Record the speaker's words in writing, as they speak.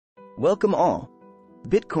Welcome all.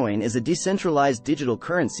 Bitcoin is a decentralized digital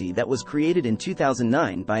currency that was created in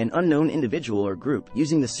 2009 by an unknown individual or group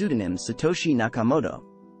using the pseudonym Satoshi Nakamoto.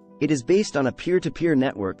 It is based on a peer-to-peer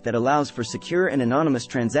network that allows for secure and anonymous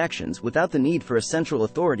transactions without the need for a central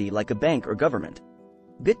authority like a bank or government.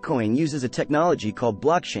 Bitcoin uses a technology called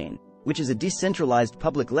blockchain, which is a decentralized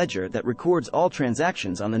public ledger that records all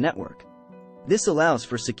transactions on the network. This allows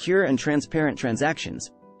for secure and transparent transactions,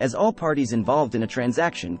 as all parties involved in a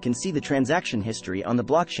transaction can see the transaction history on the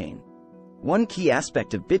blockchain. One key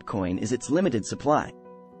aspect of Bitcoin is its limited supply.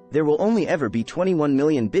 There will only ever be 21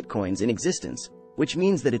 million Bitcoins in existence, which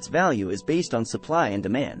means that its value is based on supply and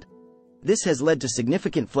demand. This has led to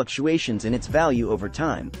significant fluctuations in its value over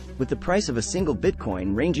time, with the price of a single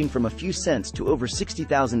Bitcoin ranging from a few cents to over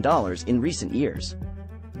 $60,000 in recent years.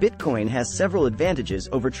 Bitcoin has several advantages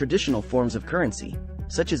over traditional forms of currency,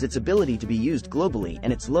 such as its ability to be used globally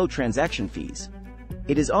and its low transaction fees.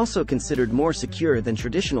 It is also considered more secure than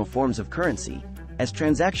traditional forms of currency, as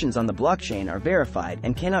transactions on the blockchain are verified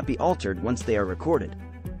and cannot be altered once they are recorded.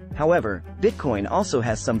 However, Bitcoin also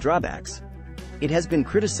has some drawbacks. It has been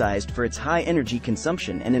criticized for its high energy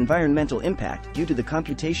consumption and environmental impact due to the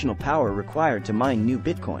computational power required to mine new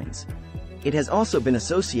Bitcoins. It has also been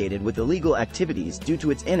associated with illegal activities due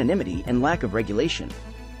to its anonymity and lack of regulation.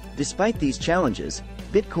 Despite these challenges,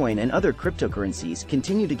 Bitcoin and other cryptocurrencies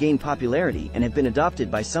continue to gain popularity and have been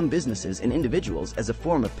adopted by some businesses and individuals as a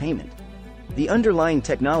form of payment. The underlying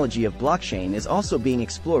technology of blockchain is also being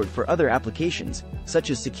explored for other applications, such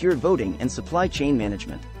as secure voting and supply chain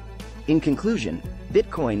management. In conclusion,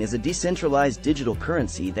 Bitcoin is a decentralized digital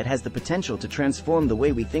currency that has the potential to transform the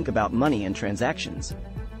way we think about money and transactions.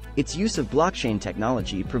 Its use of blockchain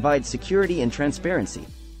technology provides security and transparency,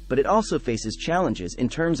 but it also faces challenges in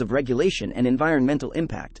terms of regulation and environmental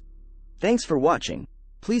impact. Thanks for watching.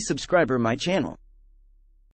 Please subscribe to my channel.